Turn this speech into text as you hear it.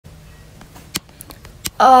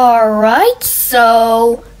Alright,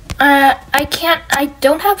 so I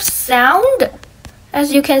don't have sound.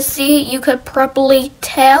 As you can see, you could probably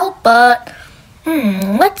tell, but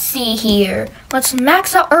let's see here. Let's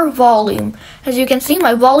max out our volume. As you can see,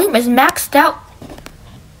 my volume is maxed out.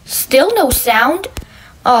 Still no sound.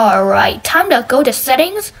 Alright, time to go to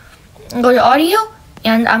settings, go to audio,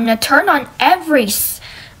 and I'm gonna turn on every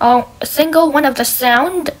single one of the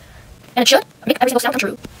sound, and it should make every single sound come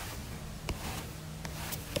true.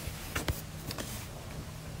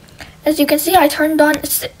 As you can see, I turned on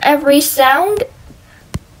every sound.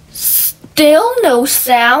 Still no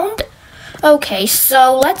sound. Okay,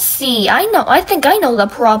 so let's see. I think I know the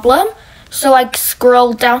problem. So I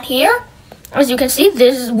scroll down here. As you can see,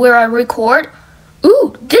 this is where I record.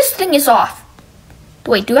 Ooh, this thing is off.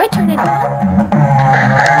 Wait, do I turn it on?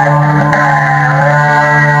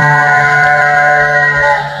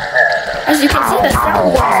 As you can see, the sound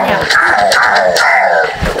works now.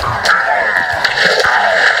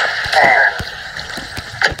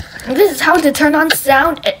 This is how to turn on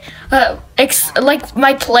sound. Like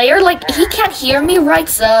my player, like he can't hear me right,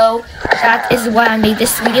 so that is why I made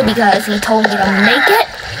this video, because he told me to make it,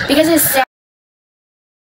 because his sound